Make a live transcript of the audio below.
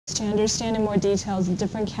to understand in more details the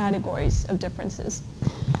different categories of differences.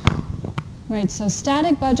 Right, so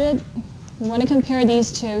static budget, we want to compare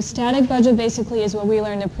these two. Static budget basically is what we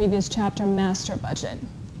learned in the previous chapter, master budget.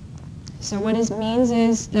 So what it means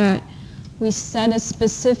is that we set a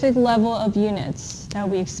specific level of units that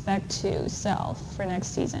we expect to sell for next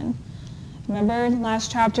season. Remember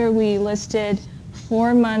last chapter we listed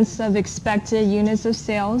 4 months of expected units of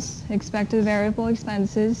sales, expected variable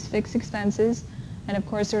expenses, fixed expenses, and of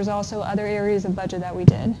course there's also other areas of budget that we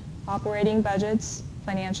did. Operating budgets,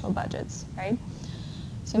 financial budgets, right?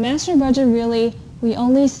 So master budget really, we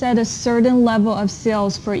only set a certain level of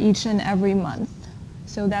sales for each and every month.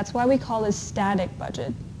 So that's why we call it static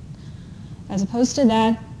budget. As opposed to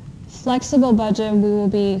that, flexible budget, we will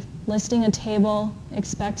be listing a table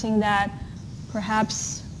expecting that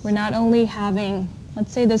perhaps we're not only having,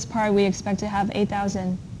 let's say this part we expect to have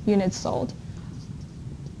 8,000 units sold.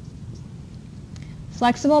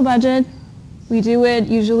 Flexible budget, we do it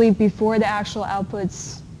usually before the actual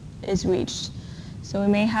outputs is reached. So we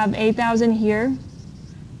may have 8,000 here,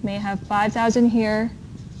 may have 5,000 here,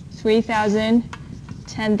 3,000,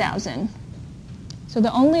 10,000. So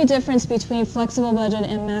the only difference between flexible budget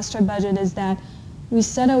and master budget is that we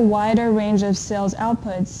set a wider range of sales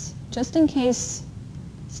outputs just in case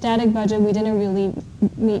static budget we didn't really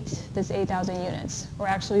meet this 8,000 units, or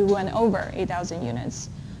actually we went over 8,000 units.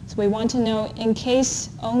 So we want to know, in case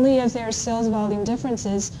only if there are sales volume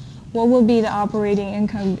differences, what will be the operating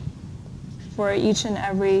income for each and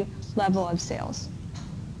every level of sales.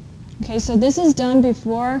 Okay, so this is done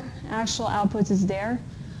before actual outputs is there,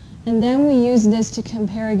 and then we use this to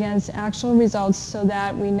compare against actual results so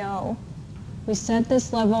that we know. We set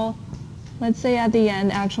this level, let's say at the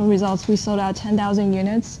end, actual results, we sold out 10,000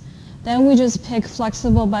 units. Then we just pick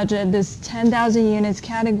flexible budget, this 10,000 units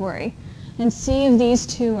category, and see if these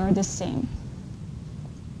two are the same.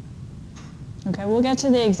 Okay, we'll get to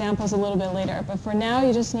the examples a little bit later, but for now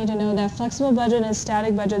you just need to know that flexible budget and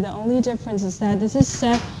static budget, the only difference is that this is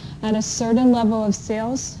set at a certain level of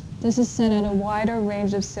sales. This is set at a wider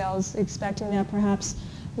range of sales, expecting that perhaps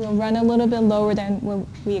we'll run a little bit lower than what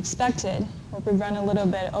we expected, or we run a little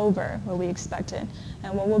bit over what we expected,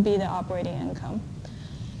 and what will be the operating income.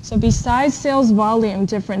 So besides sales volume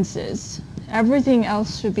differences, everything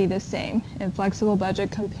else should be the same in flexible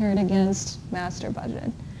budget compared against master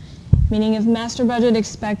budget. Meaning if master budget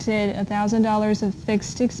expected $1,000 of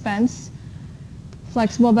fixed expense,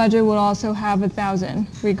 flexible budget would also have 1,000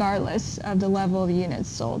 regardless of the level of units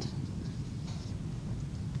sold.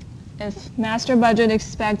 If master budget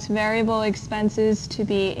expects variable expenses to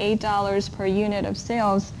be $8 per unit of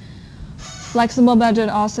sales, flexible budget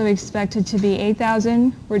also expected to be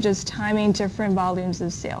 8,000. We're just timing different volumes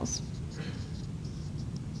of sales.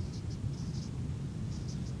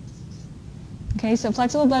 Okay, so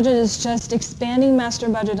flexible budget is just expanding master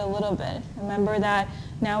budget a little bit. Remember that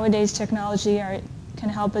nowadays technology can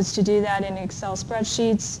help us to do that in Excel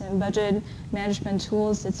spreadsheets and budget management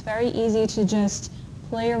tools. It's very easy to just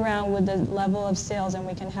play around with the level of sales and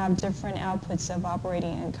we can have different outputs of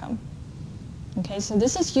operating income. Okay, so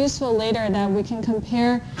this is useful later that we can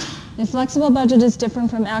compare. If flexible budget is different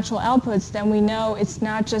from actual outputs, then we know it's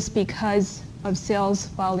not just because of sales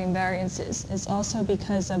volume variances. It's also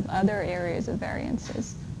because of other areas of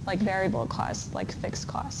variances, like variable costs, like fixed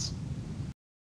costs.